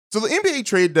So the NBA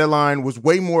trade deadline was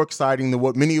way more exciting than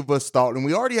what many of us thought, and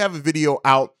we already have a video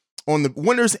out on the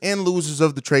winners and losers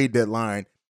of the trade deadline.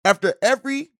 After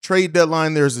every trade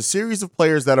deadline, there's a series of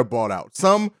players that are bought out.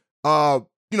 Some,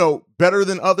 better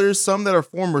than others. Some that are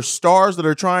former stars that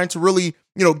are trying to really,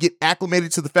 get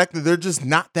acclimated to the fact that they're just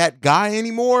not that guy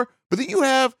anymore. But then you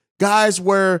have guys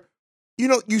where,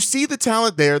 you see the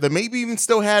talent there that maybe even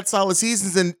still had solid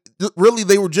seasons, and really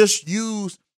they were just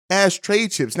used as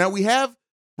trade chips. Now we have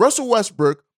Russell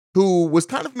Westbrook, who was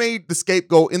kind of made the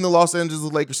scapegoat in the Los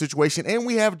Angeles Lakers situation, and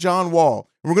we have John Wall.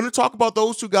 And we're going to talk about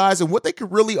those two guys and what they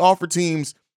could really offer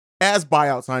teams as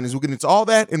buyout signings. We'll get into all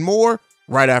that and more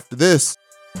right after this.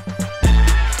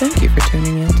 Thank you for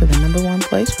tuning in to the number one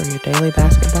place for your daily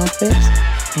basketball fix,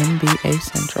 NBA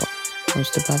Central.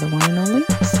 Hosted by the one and only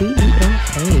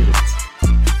CEO Hayes.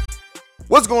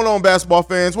 What's going on, basketball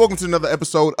fans? Welcome to another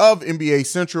episode of NBA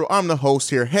Central. I'm the host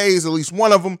here, Hayes, at least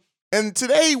one of them. And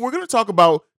today we're going to talk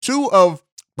about two of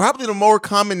probably the more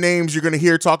common names you're going to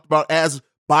hear talked about as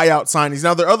buyout signings.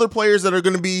 Now, there are other players that are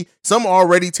going to be, some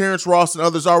already, Terrence Ross and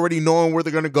others already knowing where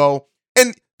they're going to go.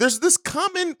 And there's this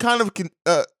common kind of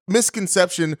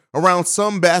misconception around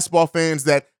some basketball fans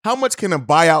that how much can a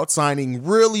buyout signing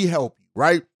really help you,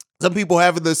 right? Some people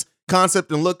have this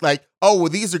concept and look like, oh, well,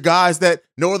 these are guys that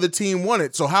no other team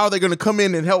wanted, so how are they going to come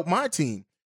in and help my team?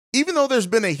 Even though there's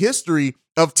been a history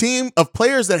of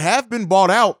players that have been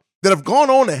bought out that have gone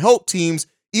on to help teams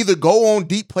either go on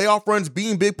deep playoff runs,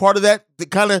 being a big part of that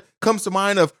kind of comes to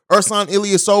mind of Ersan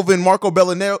Ilyasova and Marco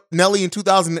Bellinelli in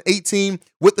 2018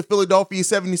 with the Philadelphia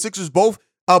 76ers, both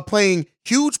playing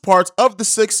huge parts of the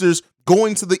Sixers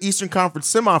going to the Eastern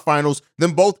Conference semifinals,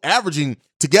 then both averaging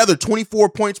together 24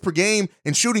 points per game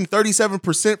and shooting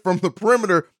 37% from the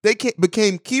perimeter. They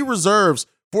became key reserves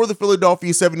for the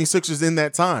Philadelphia 76ers in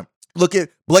that time. Look at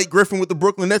Blake Griffin with the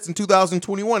Brooklyn Nets in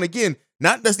 2021. Again,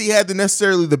 not that he had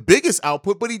necessarily the biggest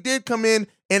output, but he did come in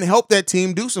and help that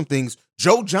team do some things.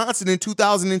 Joe Johnson in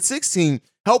 2016,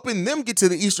 helping them get to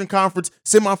the Eastern Conference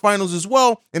semifinals as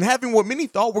well, and having what many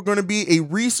thought were going to be a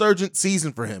resurgent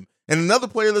season for him. And another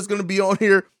player that's going to be on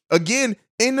here, again,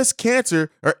 in this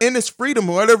cancer, or in this freedom,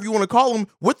 or whatever you want to call him,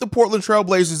 with the Portland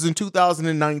Trailblazers in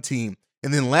 2019.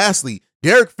 And then lastly,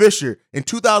 Derek Fisher in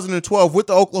 2012 with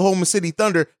the Oklahoma City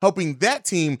Thunder, helping that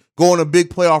team go on a big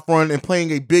playoff run and playing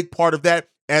a big part of that.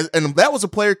 And that was a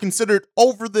player considered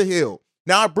over the hill.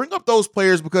 Now, I bring up those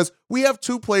players because we have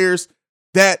two players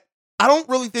that I don't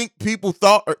really think people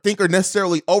think are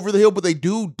necessarily over the hill, but they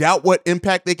do doubt what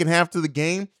impact they can have to the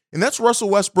game. And that's Russell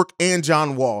Westbrook and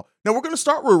John Wall. Now, we're going to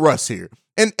start with Russ here.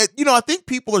 And, I think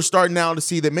people are starting now to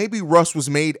see that maybe Russ was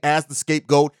made as the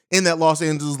scapegoat in that Los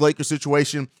Angeles Lakers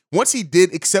situation. Once he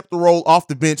did accept the role off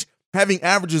the bench, having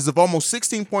averages of almost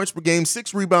 16 points per game,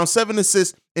 6 rebounds, 7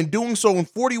 assists, and doing so in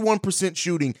 41%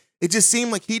 shooting, it just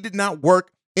seemed like he did not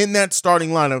work in that starting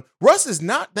lineup. Russ is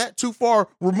not that too far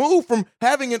removed from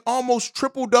having an almost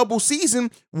triple-double season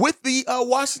with the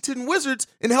Washington Wizards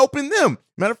and helping them.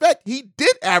 Matter of fact, he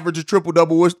did average a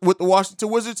triple-double with the Washington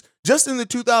Wizards just in the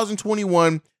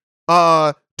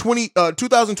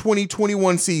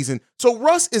 2020-21 season. So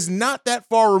Russ is not that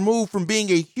far removed from being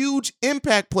a huge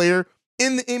impact player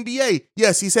in the NBA.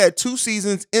 Yes, he's had 2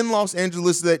 seasons in Los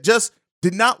Angeles that just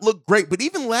did not look great. But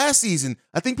even last season,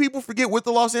 I think people forget, with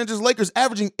the Los Angeles Lakers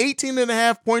averaging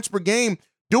 18.5 points per game,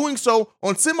 doing so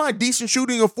on semi-decent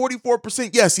shooting of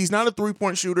 44%. Yes, he's not a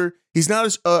three-point shooter. He's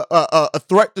not a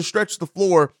threat to stretch the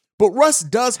floor. But Russ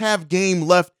does have game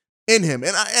left in him.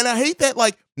 And I hate that,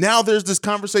 now there's this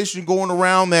conversation going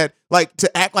around that,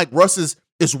 to act like Russ is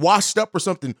washed up or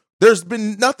something. There's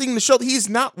been nothing to show that he's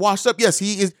not washed up. Yes,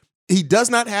 he is. He does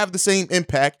not have the same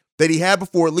impact that he had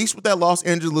before, at least with that Los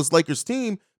Angeles Lakers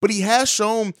team, but he has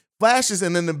shown flashes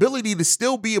and an ability to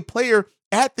still be a player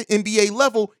at the NBA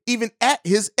level, even at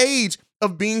his age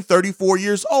of being 34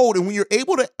 years old. And when you're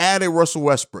able to add a Russell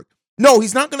Westbrook, no,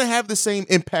 he's not going to have the same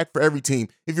impact for every team.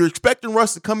 If you're expecting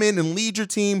Russ to come in and lead your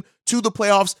team to the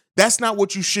playoffs, that's not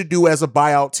what you should do as a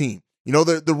buyout team.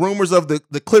 The rumors of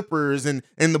the Clippers and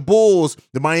the Bulls,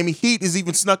 the Miami Heat is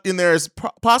even snuck in there as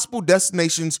possible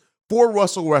destinations for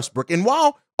Russell Westbrook. And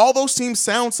while all those teams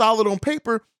sound solid on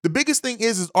paper, the biggest thing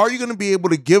is are you going to be able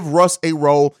to give Russ a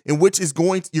role in which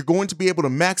you're going to be able to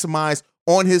maximize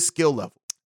on his skill level?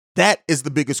 That is the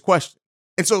biggest question.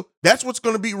 And so that's what's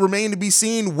going to remain to be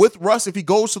seen with Russ if he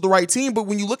goes to the right team. But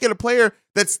when you look at a player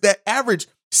that average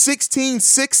 16,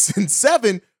 6, and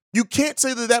 7, you can't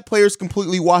say that player is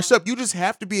completely washed up. You just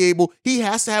have to be able, he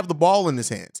has to have the ball in his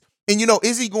hands. And,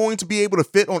 is he going to be able to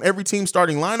fit on every team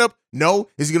starting lineup? No.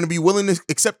 Is he going to be willing to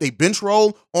accept a bench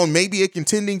role on maybe a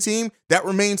contending team? That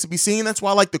remains to be seen. That's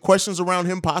why, the questions around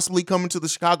him possibly coming to the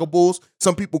Chicago Bulls,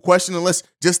 some people question unless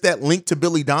just that link to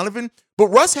Billy Donovan. But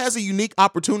Russ has a unique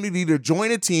opportunity to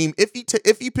join a team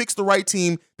if he picks the right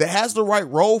team that has the right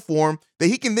role for him, that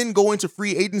he can then go into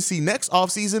free agency next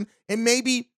offseason and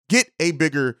maybe get a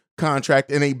bigger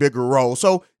contract and a bigger role.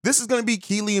 So this is going to be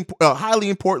highly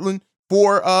important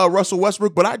for Russell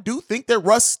Westbrook, but I do think that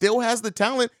Russ still has the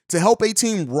talent to help a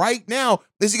team right now.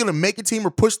 Is he going to make a team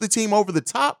or push the team over the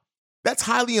top? That's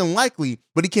highly unlikely,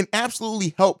 but he can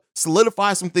absolutely help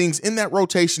solidify some things in that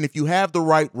rotation if you have the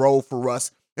right role for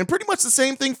Russ. And pretty much the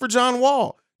same thing for John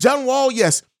Wall. John Wall,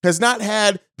 yes, has not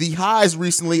had the highs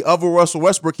recently of a Russell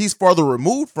Westbrook. He's farther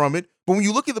removed from it. But when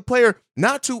you look at the player,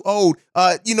 not too old,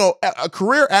 a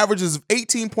career averages of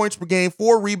 18 points per game,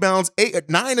 4 rebounds,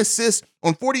 9 assists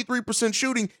on 43%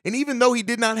 shooting. And even though he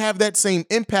did not have that same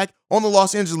impact on the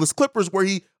Los Angeles Clippers, where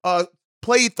he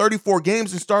played 34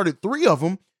 games and started 3 of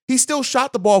them, he still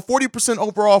shot the ball 40%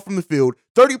 overall from the field,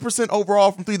 30%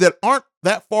 overall from 3 that aren't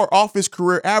that far off his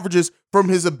career averages from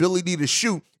his ability to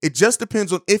shoot. It just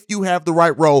depends on if you have the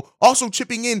right role. Also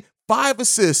chipping in 5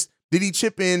 assists did he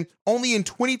chip in only in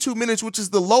 22 minutes, which is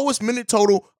the lowest minute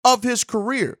total of his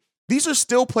career. These are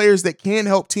still players that can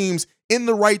help teams in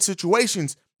the right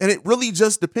situations, and it really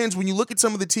just depends when you look at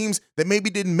some of the teams that maybe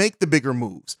didn't make the bigger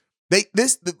moves.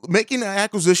 Making an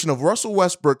acquisition of Russell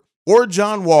Westbrook or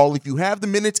John Wall, if you have the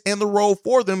minutes and the role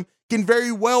for them, can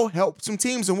very well help some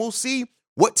teams, and we'll see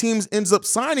what teams ends up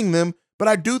signing them. But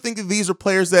I do think that these are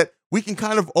players that we can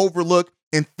kind of overlook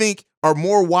and think are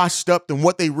more washed up than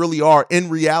what they really are in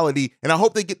reality. And I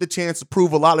hope they get the chance to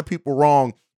prove a lot of people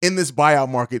wrong in this buyout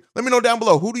market. Let me know down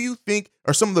below, who do you think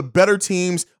are some of the better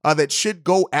teams that should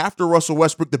go after Russell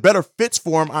Westbrook, the better fits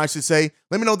for him, I should say.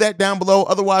 Let me know that down below.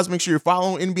 Otherwise, make sure you're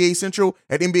following NBA Central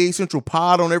at NBA Central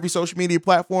Pod on every social media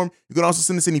platform. You can also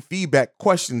send us any feedback,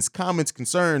 questions, comments,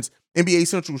 concerns, NBA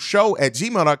Central Show at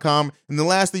gmail.com. And then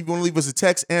lastly, if you want to leave us a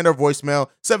text and our voicemail,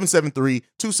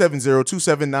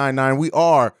 773-270-2799. We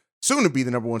are soon to be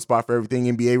the #1 spot for everything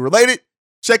NBA related.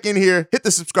 Check in here, hit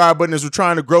the subscribe button as we're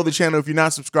trying to grow the channel. If you're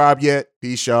not subscribed yet,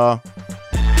 peace, y'all.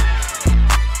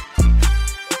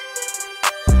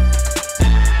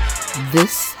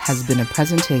 This has been a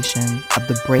presentation of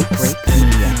the Break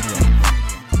Media.